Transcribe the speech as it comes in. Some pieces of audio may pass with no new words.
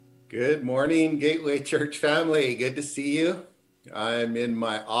Good morning, Gateway Church family. Good to see you. I'm in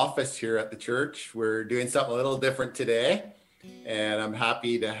my office here at the church. We're doing something a little different today, and I'm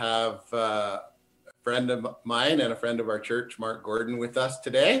happy to have a friend of mine and a friend of our church, Mark Gordon, with us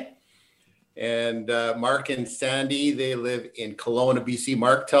today. And Mark and Sandy, they live in Kelowna, BC.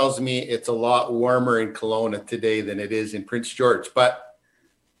 Mark tells me it's a lot warmer in Kelowna today than it is in Prince George, but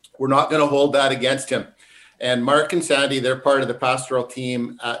we're not going to hold that against him. And Mark and Sandy, they're part of the pastoral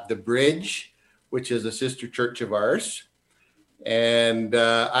team at The Bridge, which is a sister church of ours. And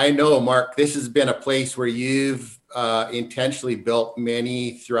I know, Mark, this has been a place where you've intentionally built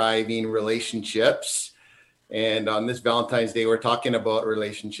many thriving relationships. And on this Valentine's Day, we're talking about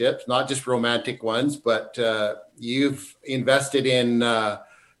relationships, not just romantic ones, but you've invested in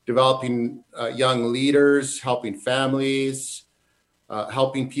developing young leaders, helping families,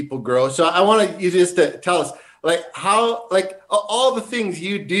 helping people grow. So I want you just to tell us, how all the things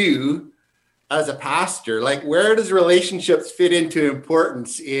you do as a pastor, where does relationships fit into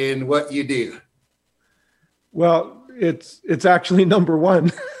importance in what you do? Well, it's actually number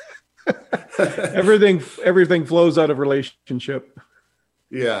one. Everything flows out of relationship.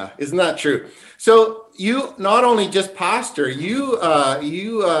 Yeah, isn't that true? So you not only just pastor, you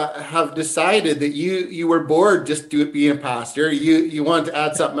have decided that you were bored just being a pastor. You want to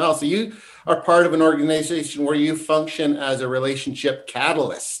add something else. So you are part of an organization where you function as a relationship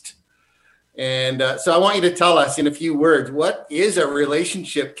catalyst. And so I want you to tell us in a few words, what is a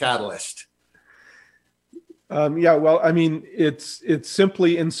relationship catalyst? It's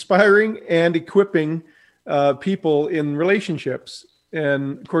simply inspiring and equipping people in relationships.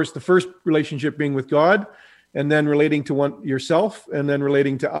 And of course, the first relationship being with God, and then relating to yourself, and then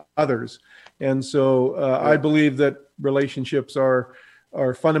relating to others. And so I believe that relationships are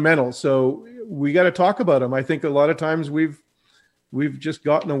fundamental. So we got to talk about them. I think a lot of times we've just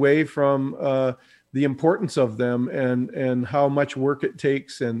gotten away from the importance of them and how much work it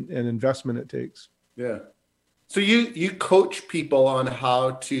takes and investment it takes. Yeah. So you coach people on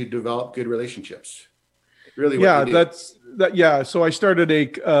how to develop good relationships. Really? So I started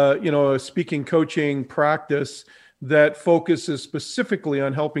a speaking coaching practice that focuses specifically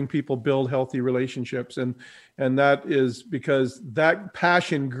on helping people build healthy relationships. And that is because that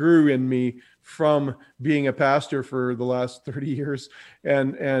passion grew in me from being a pastor for the last 30 years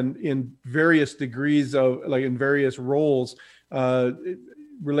and in various degrees of in various roles.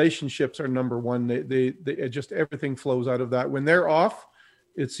 Relationships are number one. They just, everything flows out of that. When they're off,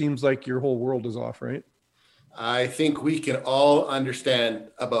 it seems like your whole world is off, right? I think we can all understand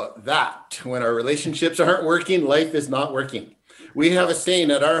about that. When our relationships aren't working, life is not working. We have a saying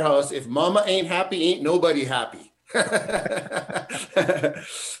at our house, if mama ain't happy, ain't nobody happy.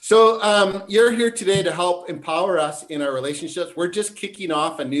 So you're here today to help empower us in our relationships. We're just kicking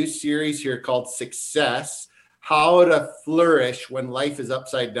off a new series here called Success, How to Flourish When Life is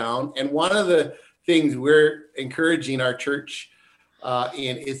Upside Down. And one of the things we're encouraging our church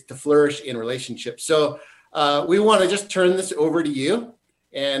in is to flourish in relationships. So we want to just turn this over to you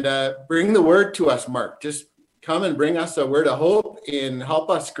and bring the word to us, Mark. Just come and bring us a word of hope and help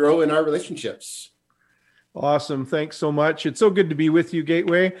us grow in our relationships. Awesome. Thanks so much. It's so good to be with you,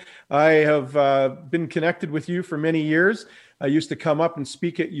 Gateway. I have been connected with you for many years. I used to come up and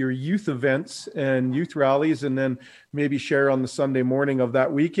speak at your youth events and youth rallies, and then maybe share on the Sunday morning of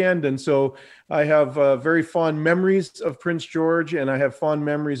that weekend. And so I have very fond memories of Prince George, and I have fond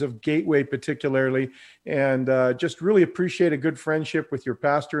memories of Gateway particularly, and just really appreciate a good friendship with your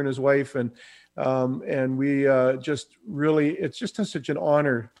pastor and his wife. And we just really, it's just such an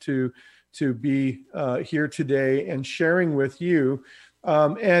honor to be here today and sharing with you.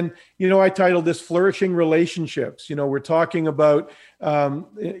 I titled this Flourishing Relationships. We're talking about,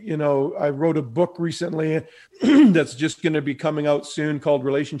 I wrote a book recently that's just going to be coming out soon called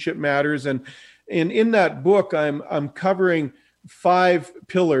Relationship Matters. And in that book, I'm covering 5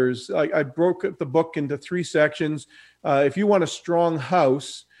 pillars. I broke the book into 3 sections. If you want a strong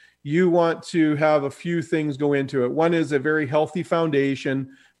house, you want to have a few things go into it. One is a very healthy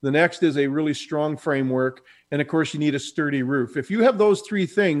foundation. The next is a really strong framework. And of course, you need a sturdy roof. If you have those 3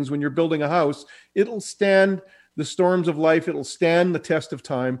 things when you're building a house, it'll stand the storms of life. It'll stand the test of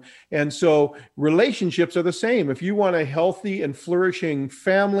time. And so relationships are the same. If you want a healthy and flourishing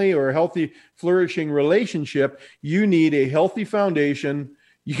family or a healthy, flourishing relationship, you need a healthy foundation.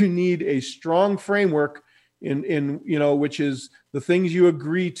 You need a strong framework which is the things you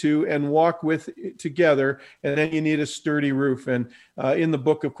agree to and walk with together. And then you need a sturdy roof. And in the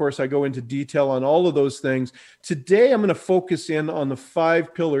book, of course, I go into detail on all of those things. Today, I'm going to focus in on the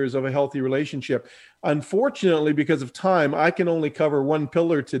 5 pillars of a healthy relationship. Unfortunately, because of time, I can only cover one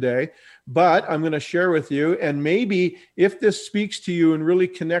pillar today, but I'm going to share with you. And maybe if this speaks to you and really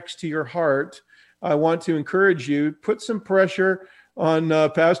connects to your heart, I want to encourage you, put some pressure on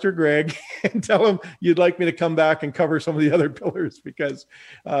Pastor Greg and tell him you'd like me to come back and cover some of the other pillars, because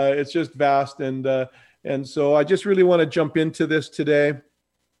it's just vast. And so I just really want to jump into this today.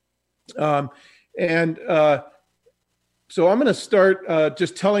 So I'm going to start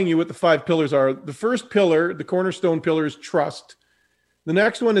just telling you what the 5 pillars are. The first pillar, the cornerstone pillar, is trust. The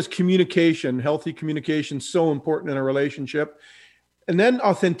next one is communication. Healthy communication, so important in a relationship. And then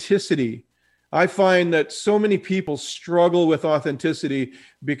authenticity. I find that so many people struggle with authenticity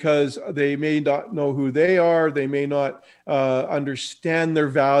because they may not know who they are. They may not understand their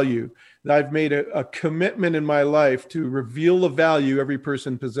value. I've made a commitment in my life to reveal the value every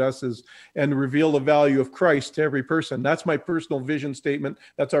person possesses and reveal the value of Christ to every person. That's my personal vision statement.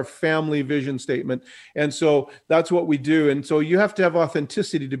 That's our family vision statement. And so that's what we do. And so you have to have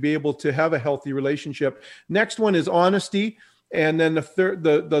authenticity to be able to have a healthy relationship. Next one is honesty. And then the third,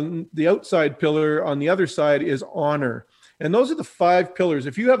 the outside pillar on the other side is honor. And those are the 5 pillars.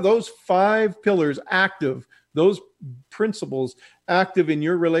 If you have those 5 pillars active, those principles active in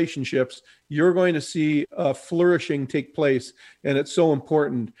your relationships, you're going to see flourishing take place. And it's so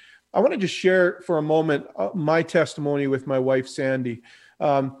important. I want to just share for a moment my testimony with my wife, Sandy.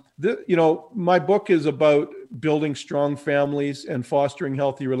 My book is about building strong families and fostering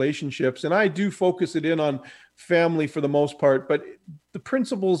healthy relationships. And I do focus it in on family for the most part, but the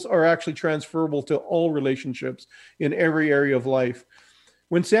principles are actually transferable to all relationships in every area of life.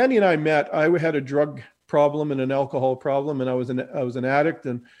 When Sandy and I met, I had a drug problem and an alcohol problem, and I was an addict,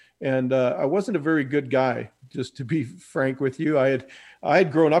 and I wasn't a very good guy, just to be frank with you. I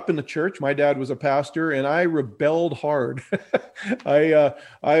had grown up in the church. My dad was a pastor, and I rebelled hard.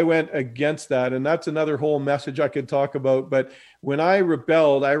 I went against that, and that's another whole message I could talk about. But when I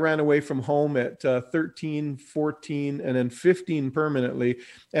rebelled, I ran away from home at 13, 14, and then 15 permanently,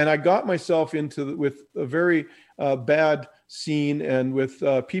 and I got myself with a very bad scene and with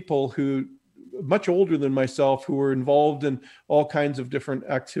people who much older than myself who were involved in all kinds of different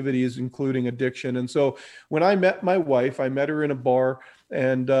activities, including addiction. And so when I met my wife, I met her in a bar,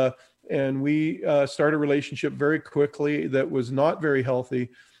 and we started a relationship very quickly that was not very healthy,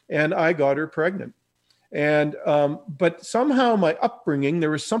 and I got her pregnant. And but somehow my upbringing, there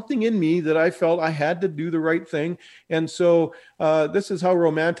was something in me that I felt I had to do the right thing. And so this is how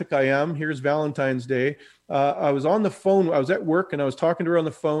romantic I am. Here's Valentine's Day. I was on the phone. I was at work and I was talking to her on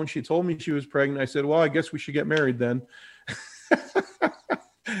the phone. She told me she was pregnant. I said, well, I guess we should get married then.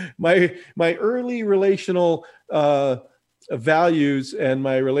 My early relational values and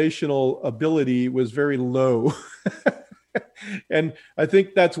my relational ability was very low. And I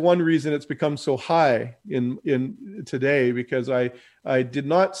think that's one reason it's become so high in today, because I did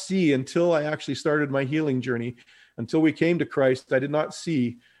not see, until I actually started my healing journey, until we came to Christ, I did not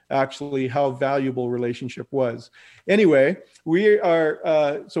see actually how valuable relationship was. Anyway,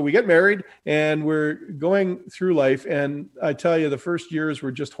 so we get married and we're going through life. And I tell you, the first years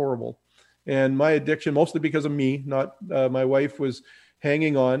were just horrible. And my addiction, mostly because of me, not my wife, was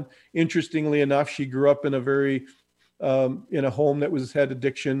hanging on. Interestingly enough, she grew up in in a home that had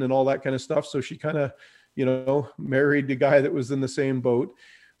addiction and all that kind of stuff. So she kind of, married the guy that was in the same boat.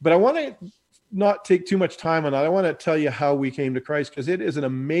 But I want to not take too much time on that. I want to tell you how we came to Christ, because it is an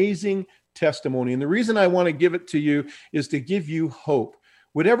amazing testimony. And the reason I want to give it to you is to give you hope.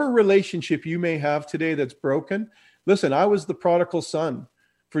 Whatever relationship you may have today that's broken, listen, I was the prodigal son.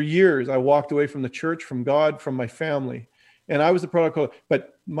 For years, I walked away from the church, from God, from my family. And I was the prodigal,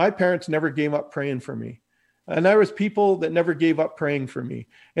 but my parents never gave up praying for me. And there was people that never gave up praying for me.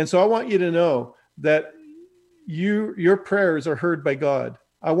 And so I want you to know that your prayers are heard by God.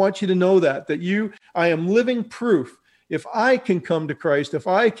 I want you to know that I am living proof. If I can come to Christ, if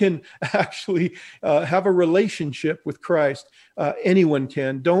I can actually have a relationship with Christ, anyone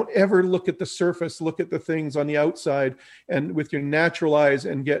can. Don't ever look at the surface, look at the things on the outside and with your natural eyes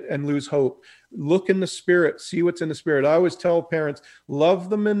and lose hope. Look in the spirit, see what's in the spirit. I always tell parents,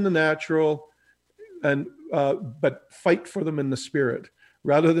 love them in the natural, but fight for them in the spirit,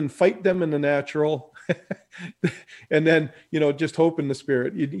 rather than fight them in the natural and then, just hope in the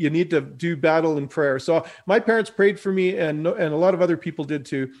spirit. You need to do battle in prayer. So my parents prayed for me, and a lot of other people did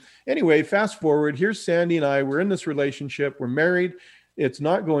too. Anyway, fast forward, here's Sandy and I, we're in this relationship, we're married. It's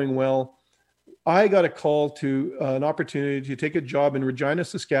not going well. I got a call to an opportunity to take a job in Regina,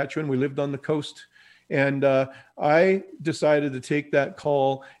 Saskatchewan. We lived on the coast. And I decided to take that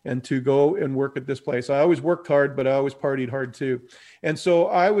call and to go and work at this place. I always worked hard, but I always partied hard too. And so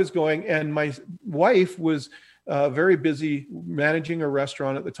I was going, and my wife was very busy managing a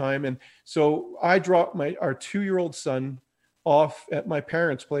restaurant at the time. And so I dropped our 2-year-old son off at my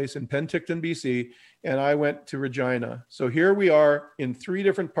parents' place in Penticton, BC, and I went to Regina. So here we are in 3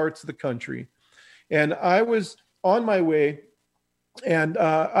 different parts of the country. And I was on my way, and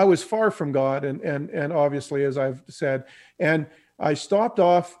I was far from God, and obviously, as I've said, and I stopped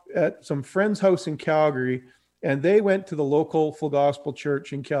off at some friend's house in Calgary, and they went to the local Full Gospel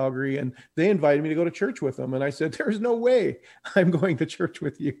Church in Calgary, and they invited me to go to church with them. And I said, there's no way I'm going to church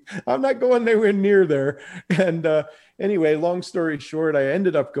with you. I'm not going anywhere near there. And anyway, long story short, I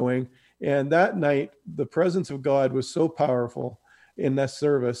ended up going. And that night, the presence of God was so powerful in that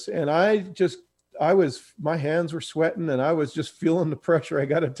service. And my hands were sweating, and I was just feeling the pressure, I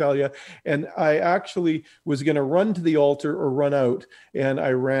got to tell you. And I actually was going to run to the altar or run out, and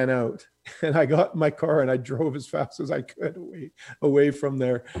I ran out. And I got in my car and I drove as fast as I could away from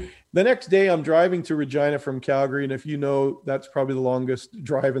there. The next day, I'm driving to Regina from Calgary. And if you know, that's probably the longest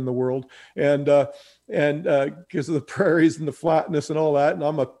drive in the world. And because of the prairies and the flatness and all that. And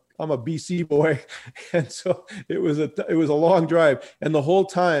I'm a BC boy. And so it was a long drive. And the whole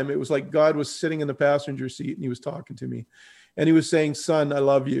time it was like God was sitting in the passenger seat and he was talking to me. And he was saying, son, I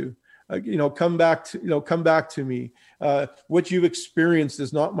love you. Come back to me. What you've experienced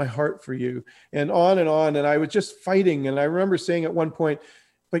is not my heart for you, and on and on. And I was just fighting. And I remember saying at one point,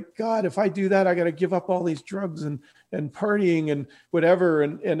 but God, if I do that, I got to give up all these drugs and partying and whatever.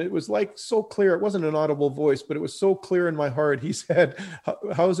 And it was like so clear. It wasn't an audible voice, but it was so clear in my heart. He said,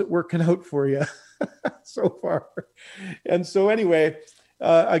 how's it working out for you so far? And so anyway,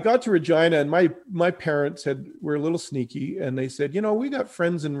 I got to Regina, and my parents were a little sneaky, and they said, we got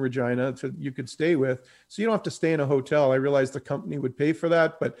friends in Regina that you could stay with, so you don't have to stay in a hotel. I realized the company would pay for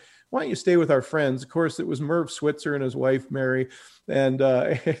that, but why don't you stay with our friends? Of course, it was Merv Switzer and his wife, Mary, and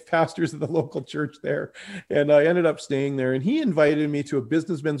pastors of the local church there. And I ended up staying there, and he invited me to a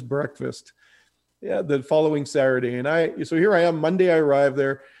businessman's breakfast the following Saturday. And so here I am, Monday I arrived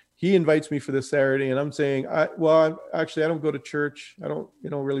there. He invites me for this Saturday, and I'm saying, I don't go to church. I don't,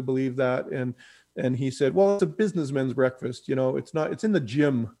 really believe that. And he said, well, it's a businessman's breakfast. It's in the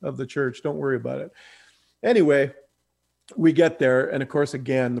gym of the church. Don't worry about it. Anyway, we get there. And of course,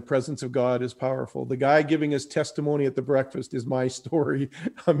 again, the presence of God is powerful. The guy giving his testimony at the breakfast is my story.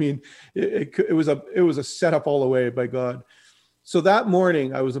 I mean, it was a setup all the way by God. So that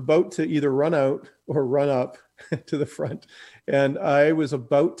morning I was about to either run out or run up to the front. And I was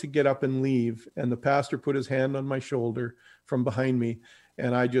about to get up and leave. And the pastor put his hand on my shoulder from behind me.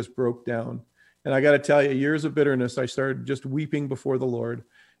 And I just broke down. And I got to tell you, years of bitterness, I started just weeping before the Lord.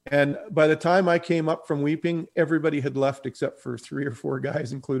 And by the time I came up from weeping, everybody had left except for 3 or 4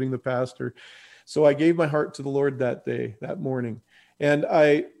 guys, including the pastor. So I gave my heart to the Lord that morning. And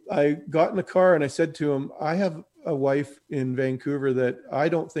I got in the car and I said to him, I have a wife in Vancouver that I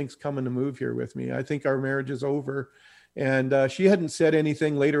don't think's coming to move here with me. I think our marriage is over. And she hadn't said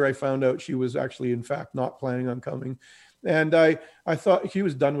anything. Later, I found out she was actually, in fact, not planning on coming. And I thought she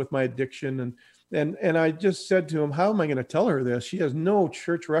was done with my addiction. And I just said to him, how am I going to tell her this? She has no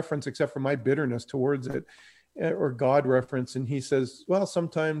church reference except for my bitterness towards it, or God reference. And he says, well,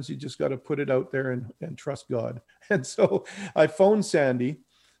 sometimes you just got to put it out there and trust God. And so I phoned Sandy.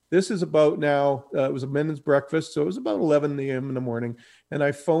 This is about now, it was a men's breakfast. So it was about 11 a.m. in the morning. And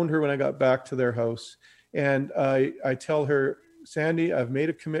I phoned her when I got back to their house. And I tell her, Sandy, I've made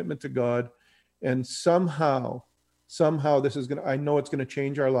a commitment to God. And somehow this is I know it's going to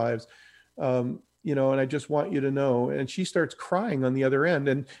change our lives. And I just want you to know. And she starts crying on the other end.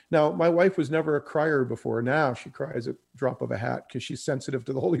 And now my wife was never a crier before. Now she cries at the drop of a hat because she's sensitive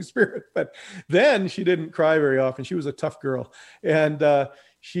to the Holy Spirit. But then she didn't cry very often. She was a tough girl. And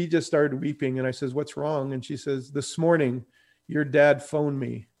she just started weeping. And I says, what's wrong? And she says, this morning, your dad phoned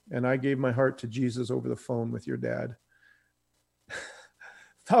me. And I gave my heart to Jesus over the phone with your dad.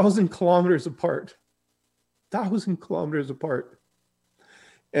 1,000 kilometers apart. 1,000 kilometers apart.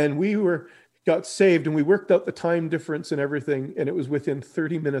 And we got saved, and we worked out the time difference and everything. And it was within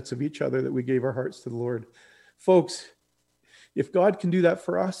 30 minutes of each other that we gave our hearts to the Lord. Folks, if God can do that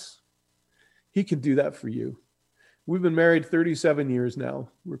for us, he can do that for you. We've been married 37 years now.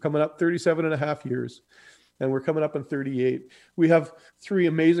 We're coming up 37 and a half years. And we're coming up on 38. We have 3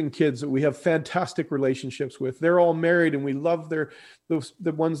 amazing kids that we have fantastic relationships with. They're all married, and we love the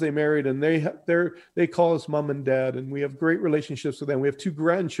ones they married, and they call us mom and dad, and we have great relationships with them. We have 2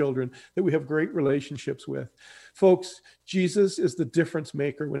 grandchildren that we have great relationships with. Folks, Jesus is the difference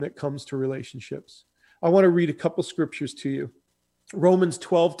maker when it comes to relationships. I want to read a couple scriptures to you. Romans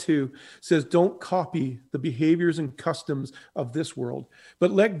 12:2 says, don't copy the behaviors and customs of this world,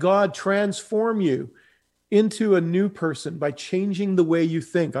 but let God transform you into a new person by changing the way you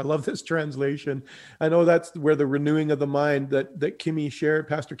think. I love this translation. I know that's where the renewing of the mind that Kimmy shared,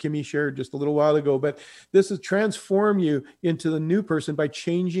 Pastor Kimmy shared just a little while ago, but this is transform you into the new person by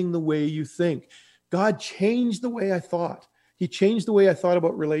changing the way you think. God changed the way I thought. He changed the way I thought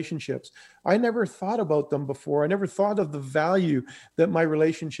about relationships. I never thought about them before. I never thought of the value that my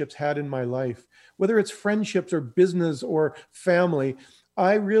relationships had in my life. Whether it's friendships or business or family,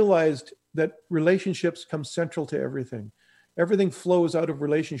 I realized that relationships come central to everything. Everything flows out of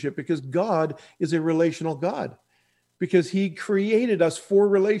relationship because God is a relational God. Because he created us for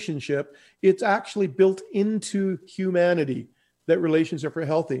relationship, it's actually built into humanity that relationships are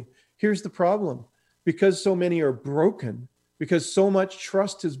healthy. Here's the problem. Because so many are broken, because so much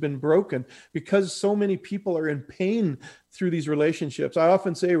trust has been broken, because so many people are in pain through these relationships. I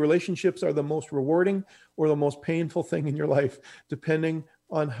often say relationships are the most rewarding or the most painful thing in your life, depending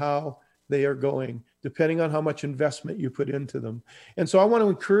on how they are going, depending on how much investment you put into them. And so I want to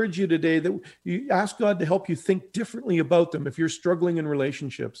encourage you today that you ask God to help you think differently about them if you're struggling in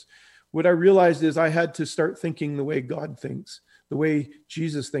relationships. What I realized is I had to start thinking the way God thinks, the way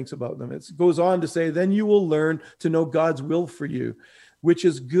Jesus thinks about them. It goes on to say, then you will learn to know God's will for you, which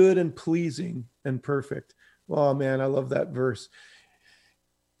is good and pleasing and perfect. Oh man, I love that verse.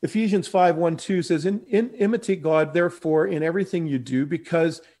 Ephesians 5:1-2 says, imitate God, therefore, in everything you do,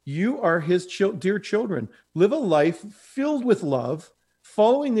 because you are his dear children. Live a life filled with love,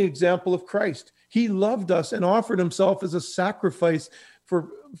 following the example of Christ. He loved us and offered himself as a sacrifice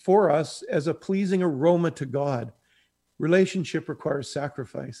for us as a pleasing aroma to God. Relationship requires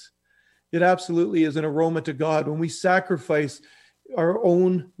sacrifice. It absolutely is an aroma to God. When we sacrifice our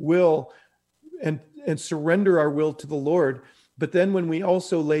own will and surrender our will to the Lord, but then when we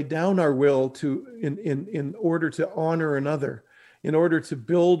also lay down our will in order to honor another, in order to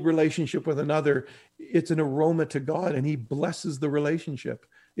build relationship with another, it's an aroma to God and he blesses the relationship.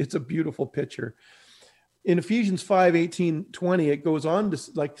 It's a beautiful picture. In Ephesians 5:18-20, it goes on to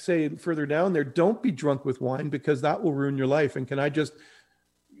say further down there, don't be drunk with wine because that will ruin your life. And can I just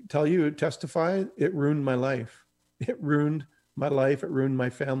tell you, testify, it ruined my life. It ruined my life. It ruined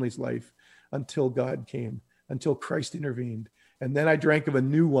my family's life until God came, until Christ intervened. And then I drank of a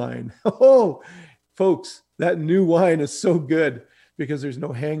new wine. Oh, folks, that new wine is so good because there's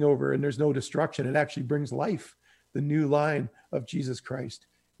no hangover and there's no destruction. It actually brings life, the new wine of Jesus Christ.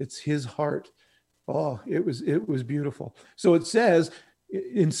 It's his heart. Oh, it was beautiful. So it says,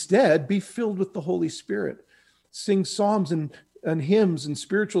 instead, be filled with the Holy Spirit. Sing psalms and hymns and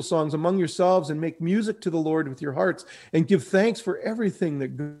spiritual songs among yourselves and make music to the Lord with your hearts and give thanks for everything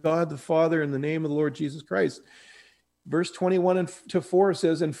that God the Father in the name of the Lord Jesus Christ. Verse 21-4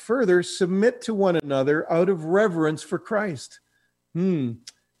 says, and further submit to one another out of reverence for Christ.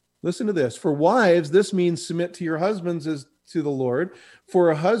 Listen to this. For wives, this means submit to your husbands as to the Lord. For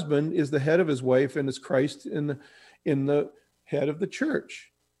a husband is the head of his wife and is Christ in the head of the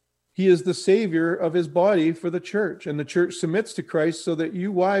church. He is the savior of his body for the church, and the church submits to Christ so that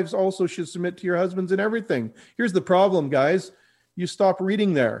you wives also should submit to your husbands in everything. Here's the problem, guys. You stop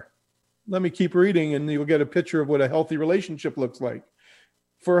reading there. Let me keep reading and you'll get a picture of what a healthy relationship looks like.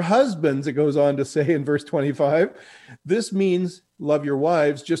 For husbands, it goes on to say in verse 25, this means love your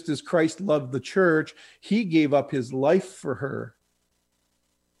wives just as Christ loved the church. He gave up his life for her.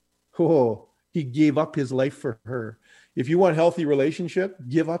 Oh, he gave up his life for her. If you want a healthy relationship,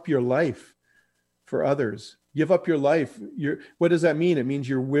 give up your life for others. Give up your life. What does that mean? It means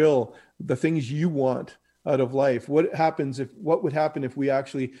your will, the things you want out of life. What would happen if we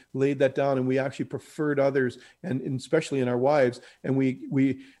actually laid that down and we actually preferred others, and especially in our wives, and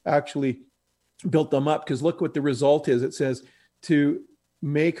we actually built them up? Because look what the result is. It says to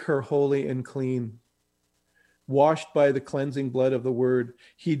make her holy and clean, washed by the cleansing blood of the word.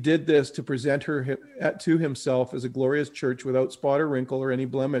 He did this to present her to himself as a glorious church without spot or wrinkle or any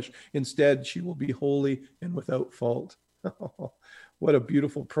blemish. Instead, she will be holy and without fault. What a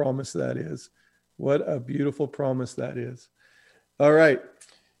beautiful promise that is. What a beautiful promise that is. All right.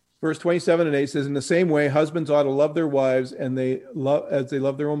 Verse 27-8 says, in the same way, husbands ought to love their wives as they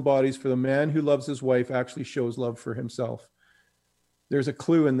love their own bodies, for the man who loves his wife actually shows love for himself. There's a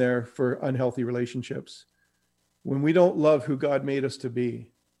clue in there for unhealthy relationships. When we don't love who God made us to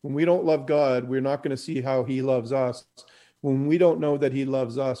be, when we don't love God, we're not going to see how he loves us. When we don't know that he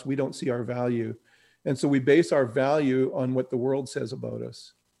loves us, we don't see our value. And so we base our value on what the world says about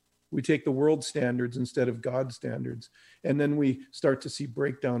us. We take the world standards instead of God's standards. And then we start to see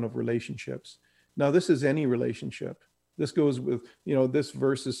breakdown of relationships. Now, this is any relationship. This goes with, this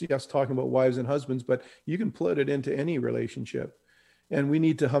verse is, yes, talking about wives and husbands, but you can put it into any relationship. And we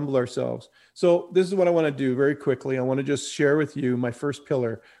need to humble ourselves. So this is what I want to do very quickly. I want to just share with you my first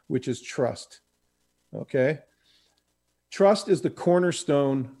pillar, which is trust. Okay? Trust is the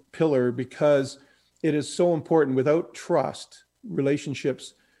cornerstone pillar because it is so important. Without trust,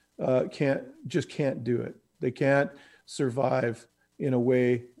 relationships can't do it. They can't survive in a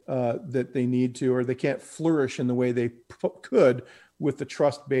way that they need to, or they can't flourish in the way they could with the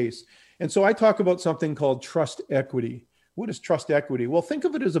trust base. And so I talk about something called trust equity. What is trust equity? Well, think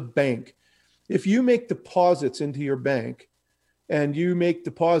of it as a bank. If you make deposits into your bank and you make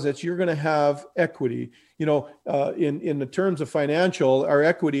deposits, you're going to have equity. In the terms of financial, our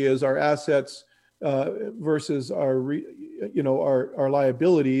equity is our assets versus our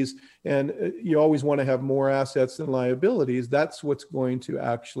liabilities. And you always want to have more assets than liabilities. That's what's going to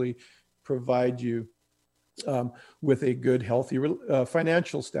actually provide you with a good, healthy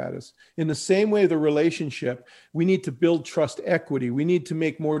financial status. In the same way, the relationship, we need to build trust equity. We need to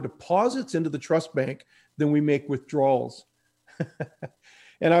make more deposits into the trust bank than we make withdrawals.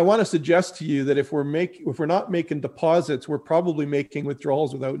 And I want to suggest to you that if we're not making deposits, we're probably making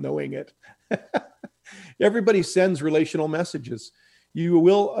withdrawals without knowing it. Everybody sends relational messages. You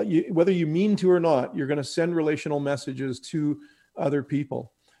will, whether you mean to or not, you're going to send relational messages to other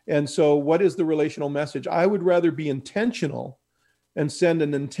people. And so what is the relational message? I would rather be intentional and send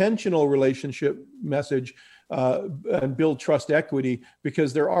an intentional relationship message and build trust equity,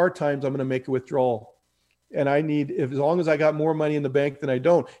 because there are times I'm going to make a withdrawal. And as long as I got more money in the bank than I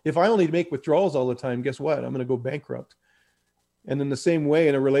don't, if I only make withdrawals all the time, guess what? I'm going to go bankrupt. And in the same way,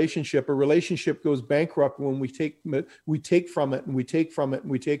 in a relationship goes bankrupt when we take from it and we take from it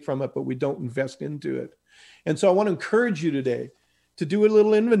and we take from it, but we don't invest into it. And so I want to encourage you today to do a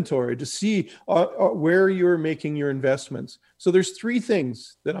little inventory, to see where you're making your investments. So there's three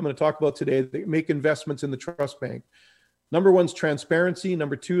things that I'm going to talk about today that make investments in the trust bank. Number one is transparency.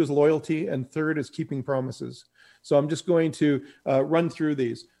 Number two is loyalty. And third is keeping promises. So I'm just going to run through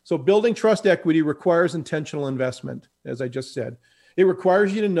these. So building trust equity requires intentional investment, as I just said. It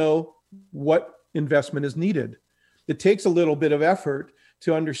requires you to know what investment is needed. It takes a little bit of effort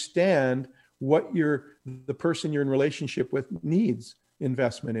to understand what the person you're in relationship with needs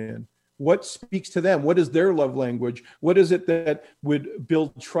investment in. What speaks to them? What is their love language? What is it that would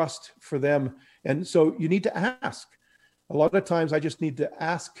build trust for them? And so you need to ask. A lot of times I just need to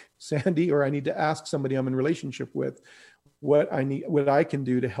ask Sandy, or I need to ask somebody I'm in relationship with what I can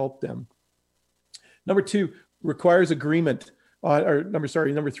do to help them. Number two requires agreement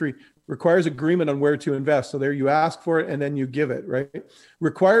number three requires agreement on where to invest. So there you ask for it and then you give it, right?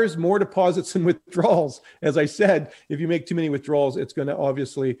 Requires more deposits and withdrawals. As I said, if you make too many withdrawals, it's going to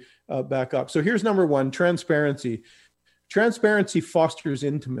obviously back up. So here's number one, transparency. Transparency fosters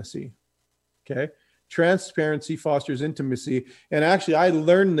intimacy. Okay. Transparency fosters intimacy. And actually, I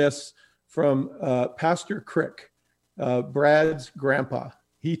learned this from Pastor Crick, Brad's grandpa.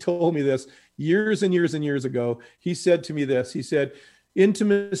 He told me this years and years and years ago. He said to me this. He said,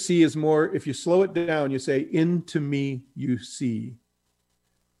 intimacy is more, if you slow it down, you say, into me you see.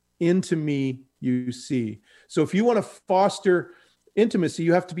 Into me you see. So if you want to foster intimacy,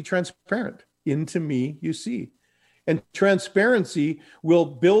 you have to be transparent. Into me you see. And transparency will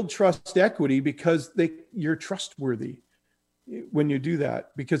build trust equity because you're trustworthy when you do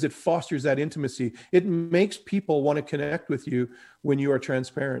that, because it fosters that intimacy. It makes people want to connect with you when you are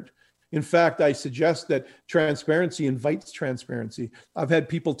transparent. In fact, I suggest that transparency invites transparency. I've had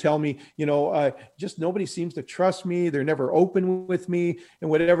people tell me, just nobody seems to trust me. They're never open with me and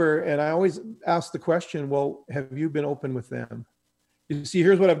whatever. And I always ask the question, well, have you been open with them? You see,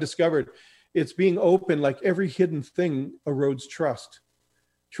 here's what I've discovered. It's being open, like every hidden thing erodes trust.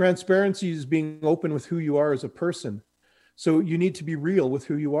 Transparency is being open with who you are as a person. So you need to be real with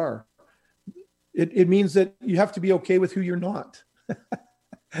who you are. It means that you have to be okay with who you're not.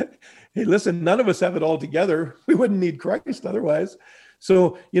 Hey, listen, none of us have it all together. We wouldn't need Christ otherwise.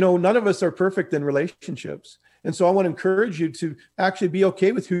 So, none of us are perfect in relationships. And so I want to encourage you to actually be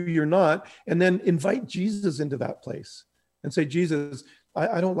okay with who you're not, and then invite Jesus into that place and say, Jesus,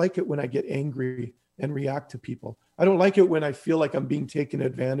 I don't like it when I get angry and react to people. I don't like it when I feel like I'm being taken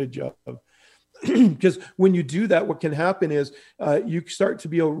advantage of. Because when you do that, what can happen is you start to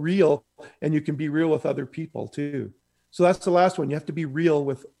be real, and you can be real with other people too. So that's the last one. You have to be real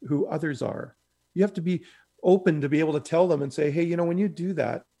with who others are. You have to be open to be able to tell them and say, hey, when you do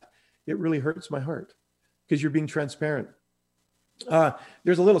that, it really hurts my heart, because you're being transparent.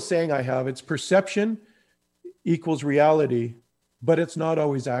 There's a little saying I have. It's perception equals reality, but it's not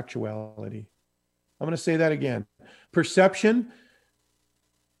always actuality. I'm going to say that again. Perception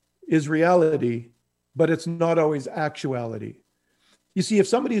is reality, but it's not always actuality. You see, if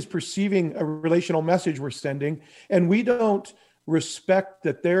somebody is perceiving a relational message we're sending and we don't respect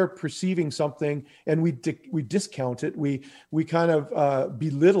that they're perceiving something and we discount it, we kind of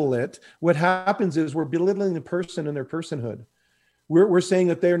belittle it, what happens is we're belittling the person and their personhood. We're saying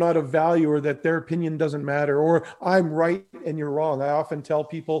that they're not of value, or that their opinion doesn't matter, or I'm right and you're wrong. I often tell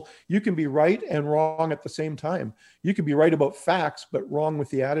people you can be right and wrong at the same time. You can be right about facts, but wrong with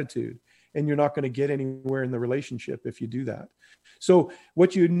the attitude. And you're not going to get anywhere in the relationship if you do that. So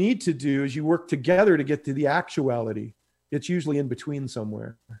what you need to do is you work together to get to the actuality. It's usually in between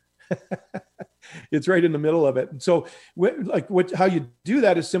somewhere. It's right in the middle of it. So how you do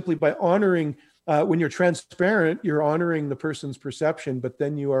that is simply by honoring. When you're transparent, you're honoring the person's perception, but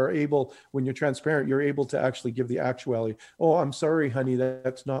then you are able, when you're transparent, you're able to actually give the actuality. Oh, I'm sorry, honey,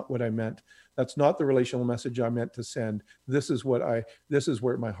 that's not what I meant. That's not the relational message I meant to send. This is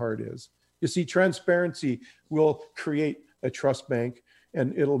where my heart is. You see, transparency will create a trust bank,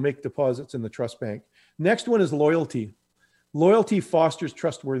 and it'll make deposits in the trust bank. Next one is loyalty. Loyalty fosters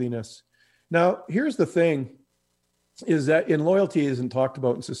trustworthiness. Now, here's the thing. Is that loyalty isn't talked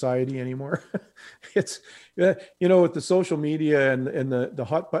about in society anymore. It's, with the social media and the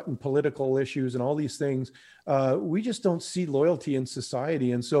hot button political issues and all these things, we just don't see loyalty in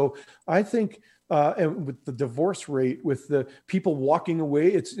society. And so I think, and with the divorce rate, with the people walking away,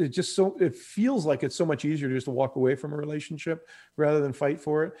 it feels like it's so much easier just to walk away from a relationship rather than fight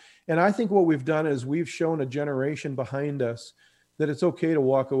for it. And I think what we've done is we've shown a generation behind us that it's okay to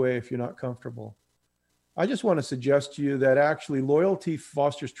walk away if you're not comfortable. I just want to suggest to you that actually loyalty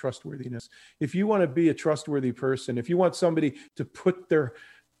fosters trustworthiness. If you want to be a trustworthy person, if you want somebody to put their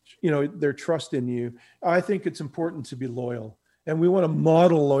trust in you, I think it's important to be loyal. And we want to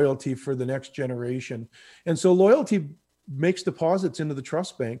model loyalty for the next generation. And so loyalty makes deposits into the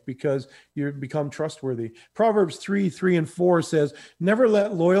trust bank because you become trustworthy. Proverbs 3:3-4 says, never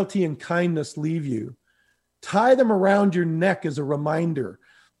let loyalty and kindness leave you. Tie them around your neck as a reminder.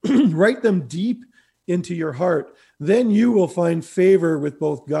 Write them deep into your heart. Then you will find favor with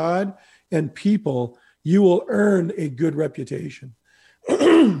both God and people. You will earn a good reputation.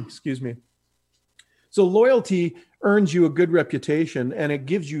 Excuse me. So loyalty earns you a good reputation, and it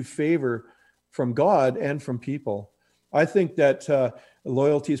gives you favor from God and from people. I think that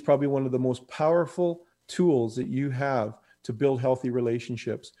loyalty is probably one of the most powerful tools that you have to build healthy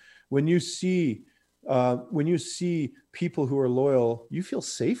relationships. When you see people who are loyal, you feel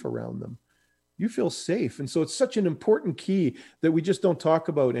safe around them. You feel safe. And so it's such an important key that we just don't talk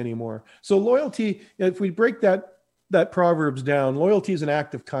about anymore. So loyalty, if we break that Proverbs down, loyalty is an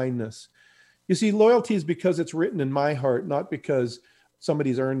act of kindness. You see, loyalty is because it's written in my heart, not because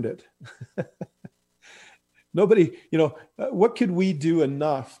somebody's earned it. Nobody, what could we do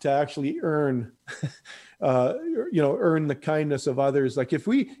enough to actually earn the kindness of others? Like if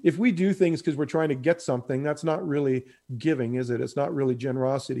we do things because we're trying to get something, that's not really giving, is it? It's not really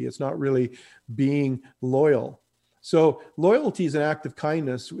generosity. It's not really being loyal. So loyalty is an act of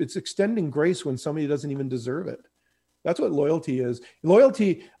kindness. It's extending grace when somebody doesn't even deserve it. That's what loyalty is.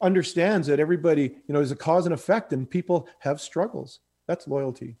 Loyalty understands that everybody, is a cause and effect, and people have struggles. That's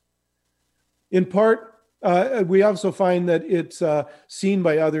loyalty. In part, we also find that it's seen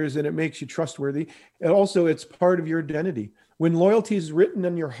by others and it makes you trustworthy. And also it's part of your identity. When loyalty is written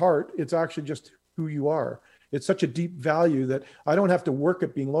in your heart, it's actually just who you are. It's such a deep value that I don't have to work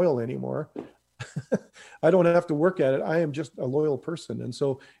at being loyal anymore. I don't have to work at it. I am just a loyal person. And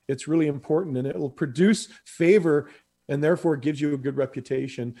so it's really important, and it will produce favor, and therefore gives you a good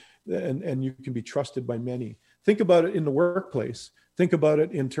reputation, and you can be trusted by many. Think about it in the workplace. Think about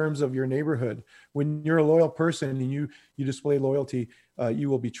it in terms of your neighborhood. When you're a loyal person and you display loyalty, you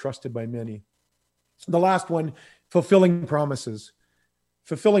will be trusted by many. The last one, fulfilling promises.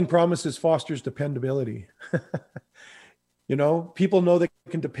 Fulfilling promises fosters dependability. People know they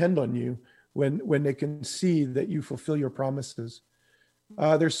can depend on you when they can see that you fulfill your promises.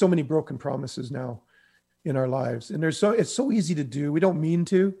 There's so many broken promises now in our lives, and it's so easy to do. We don't mean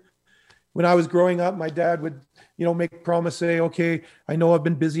to. When I was growing up, my dad would, make a promise, say, okay, I know I've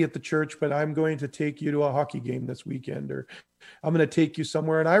been busy at the church, but I'm going to take you to a hockey game this weekend, or I'm going to take you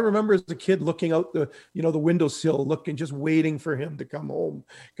somewhere. And I remember as a kid looking out the windowsill, looking, just waiting for him to come home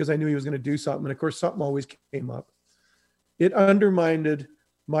because I knew he was going to do something. And of course, something always came up. It undermined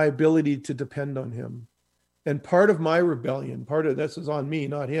my ability to depend on him. And part of my rebellion, this is on me,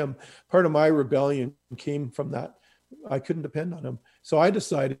 not him. Part of my rebellion came from that. I couldn't depend on him. So I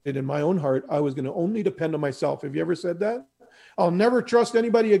decided in my own heart, I was going to only depend on myself. Have you ever said that? I'll never trust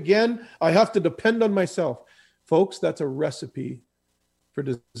anybody again. I have to depend on myself. Folks, that's a recipe for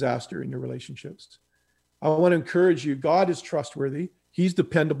disaster in your relationships. I want to encourage you. God is trustworthy. He's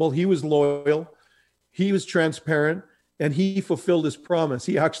dependable. He was loyal. He was transparent, and he fulfilled his promise.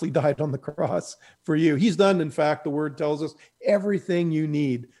 He actually died on the cross for you. He's done, in fact, the word tells us, everything you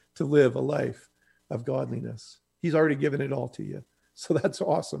need to live a life of godliness. He's already given it all to you. So that's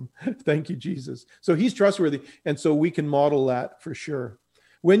awesome. Thank you, Jesus. So he's trustworthy. And so we can model that for sure.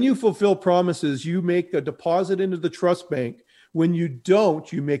 When you fulfill promises, you make a deposit into the trust bank. When you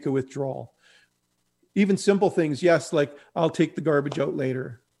don't, you make a withdrawal. Even simple things, yes, like I'll take the garbage out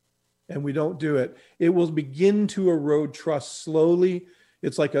later, and we don't do it. It will begin to erode trust slowly.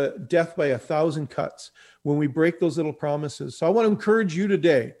 It's like a death by 1,000 cuts when we break those little promises. So I want to encourage you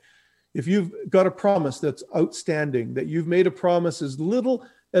today, if you've got a promise that's outstanding, that you've made a promise as little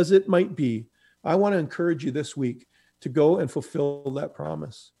as it might be, I want to encourage you this week to go and fulfill that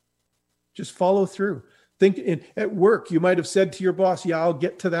promise. Just follow through. Think at work, you might have said to your boss, yeah, I'll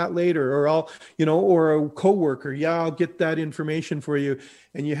get to that later, or or a coworker, yeah, I'll get that information for you,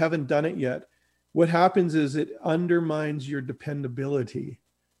 and you haven't done it yet. What happens is it undermines your dependability,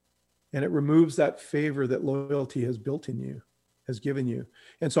 and it removes that favor that loyalty has built in you, has given you.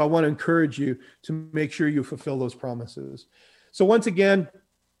 And so I want to encourage you to make sure you fulfill those promises. So once again,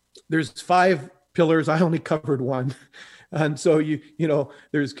 there's 5 pillars. I only covered 1. And so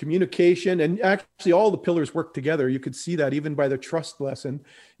there's communication, and actually all the pillars work together. You could see that even by the trust lesson.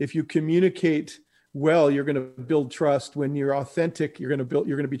 If you communicate well, you're going to build trust. When you're authentic, you're going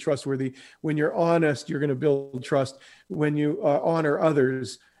to be trustworthy. When you're honest, you're going to build trust. When you honor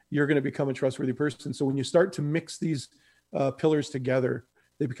others, you're going to become a trustworthy person. So when you start to mix these pillars together,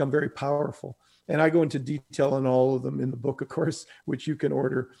 they become very powerful. And I go into detail on all of them in the book, of course, which you can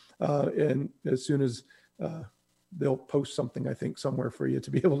order. And as soon as they'll post something, I think, somewhere for you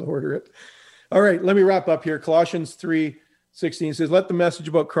to be able to order it. All right, let me wrap up here. Colossians 3:16 says, let the message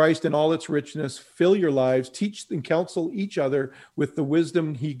about Christ and all its richness fill your lives. Teach and counsel each other with the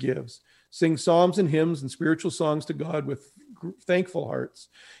wisdom he gives. Sing psalms and hymns and spiritual songs to God with thankful hearts.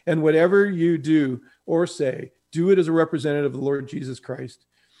 And whatever you do or say, do it as a representative of the Lord Jesus Christ,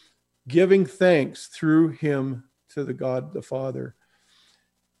 giving thanks through him to the God the Father.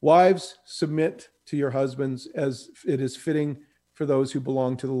 Wives, submit to your husbands as it is fitting for those who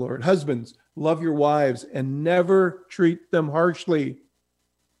belong to the Lord. Husbands, love your wives and never treat them harshly.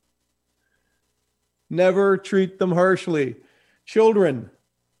 Never treat them harshly. Children,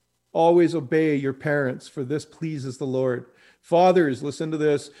 always obey your parents, for this pleases the Lord. Fathers, listen to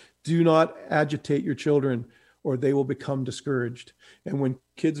this. Do not agitate your children, or they will become discouraged. And when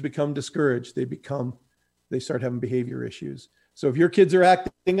kids become discouraged, they start having behavior issues. So if your kids are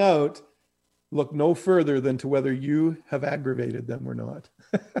acting out, look no further than to whether you have aggravated them or not.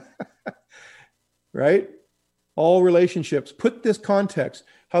 Right? All relationships. Put this context.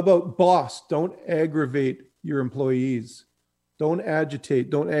 How about boss? Don't aggravate your employees. Don't agitate.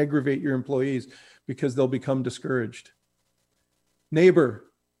 Don't aggravate your employees because they'll become discouraged. Neighbor,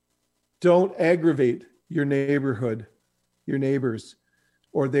 don't aggravate your neighborhood, your neighbors,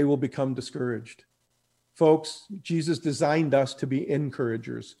 or they will become discouraged. Folks, Jesus designed us to be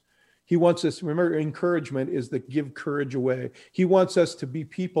encouragers. He wants us, remember, encouragement is the give courage away. He wants us to be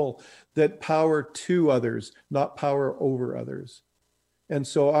people that power to others, not power over others. And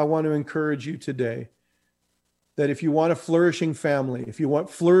so I want to encourage you today that if you want a flourishing family, if you want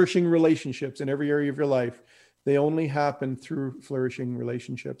flourishing relationships in every area of your life, they only happen through flourishing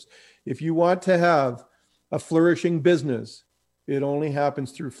relationships. If you want to have a flourishing business, it only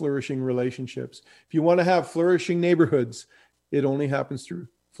happens through flourishing relationships. If you want to have flourishing neighborhoods, it only happens through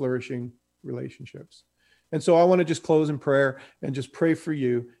flourishing relationships. And so I want to just close in prayer and just pray for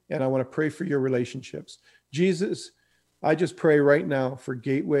you. And I want to pray for your relationships. Jesus, I just pray right now for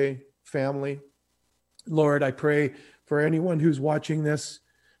Gateway family. Lord, I pray for anyone who's watching this,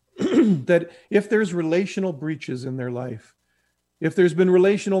 that if there's relational breaches in their life, if there's been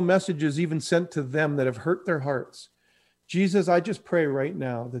relational messages even sent to them that have hurt their hearts, Jesus, I just pray right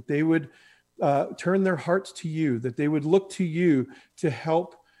now that they would turn their hearts to you, that they would look to you to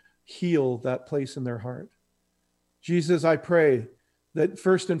help heal that place in their heart. Jesus, I pray that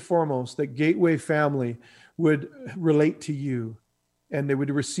first and foremost, that Gateway family would relate to you and they would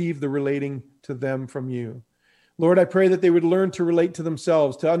receive the relating to them from you. Lord, I pray that they would learn to relate to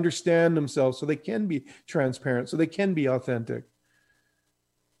themselves, to understand themselves so they can be transparent, so they can be authentic.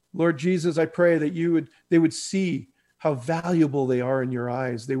 Lord Jesus, I pray that they would see how valuable they are in your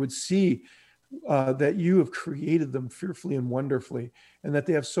eyes. They would see that you have created them fearfully and wonderfully, and that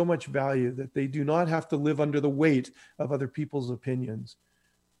they have so much value that they do not have to live under the weight of other people's opinions,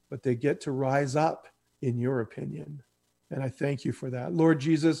 but they get to rise up in your opinion. And I thank you for that. Lord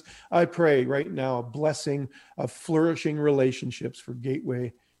Jesus, I pray right now a blessing of flourishing relationships for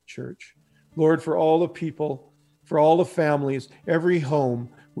Gateway Church. Lord, for all the people, for all the families, every home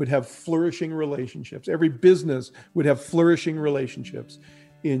would have flourishing relationships. Every business would have flourishing relationships.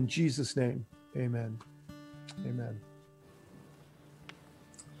 In Jesus' name, amen. Amen.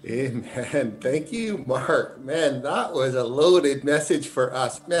 Amen. Thank you, Mark. Man, that was a loaded message for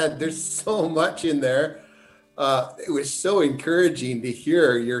us. Man, there's so much in there. It was so encouraging to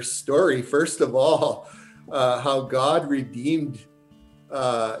hear your story, first of all, how God redeemed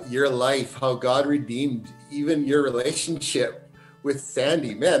your life, how God redeemed even your relationship with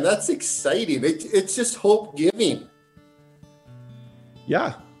Sandy. Man, that's exciting. It's just hope giving.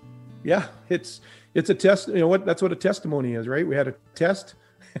 Yeah. It's a test. You know what? That's what a testimony is, right? We had a test.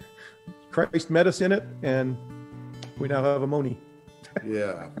 Christ met us in it, and we now have a money.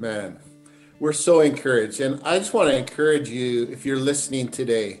 Yeah, man. We're so encouraged. And I just want to encourage you, if you're listening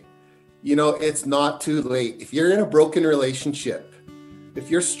today, you know, it's not too late. If you're in a broken relationship, if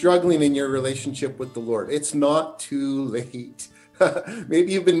you're struggling in your relationship with the Lord, it's not too late.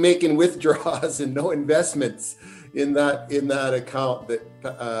 Maybe you've been making withdrawals and no investments in that account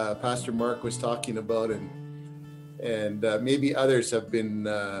that Pastor Mark was talking about, and maybe others have been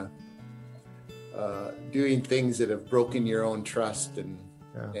doing things that have broken your own trust.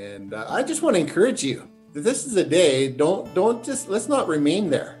 And I just want to encourage you that this is a day. Let's not remain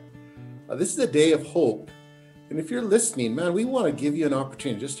there. This is a day of hope. And if you're listening, man, we want to give you an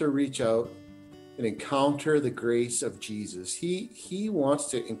opportunity just to reach out and encounter the grace of Jesus. He wants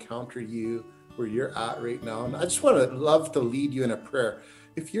to encounter you where you're at right now. And I just love to lead you in a prayer.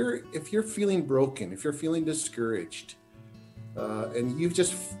 If you're feeling broken, if you're feeling discouraged, and you're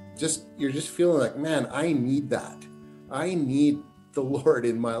just feeling like, man, I need that. I need the Lord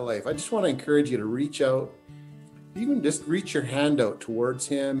in my life. I just want to encourage you to reach out, even just reach your hand out towards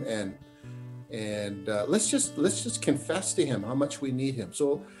Him, and let's just confess to Him how much we need Him.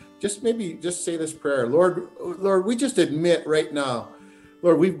 So just say this prayer. Lord, we just admit right now,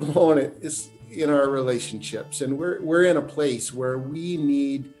 Lord, we've blown it in our relationships, and we're in a place where we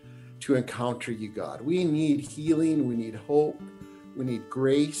need to encounter you, God. We need healing. We need hope. We need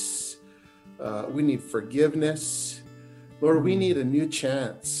grace. We need forgiveness. Lord, we need a new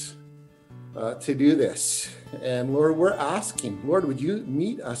chance to do this. And Lord, we're asking, Lord, would you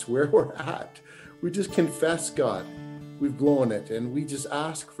meet us where we're at? We just confess, God, we've blown it. And we just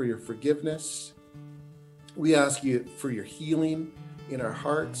ask for your forgiveness. We ask you for your healing in our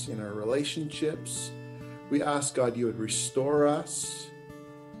hearts, in our relationships. We ask, God, you would restore us.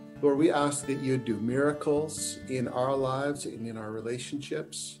 Lord, we ask that you would do miracles in our lives and in our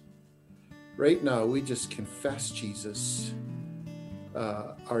relationships. Right now, we just confess, Jesus,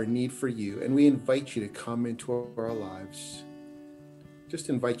 our need for you, and we invite you to come into our lives. Just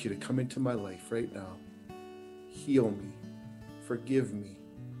invite you to come into my life right now. Heal me, forgive me,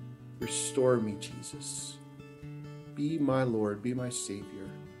 restore me, Jesus. Be my Lord, be my Savior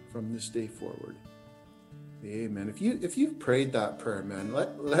from this day forward. Amen. If you've prayed that prayer, man,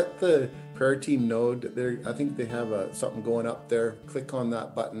 let the prayer team know that I think they have something going up there. Click on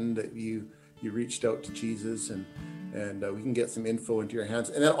that button that you reached out to Jesus, and we can get some info into your hands.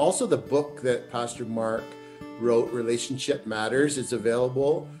 And then also the book that Pastor Mark wrote, Relationship Matters, is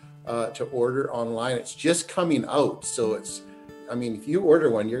available to order online. It's just coming out. So if you order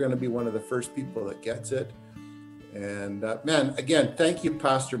one, you're going to be one of the first people that gets it. And man, again, thank you,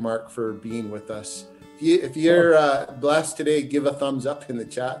 Pastor Mark, for being with us. If you're blessed today, give a thumbs up in the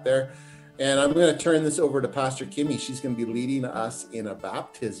chat there. And I'm going to turn this over to Pastor Kimmy. She's going to be leading us in a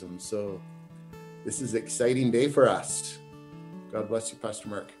baptism. So this is an exciting day for us. God bless you, Pastor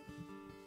Mark.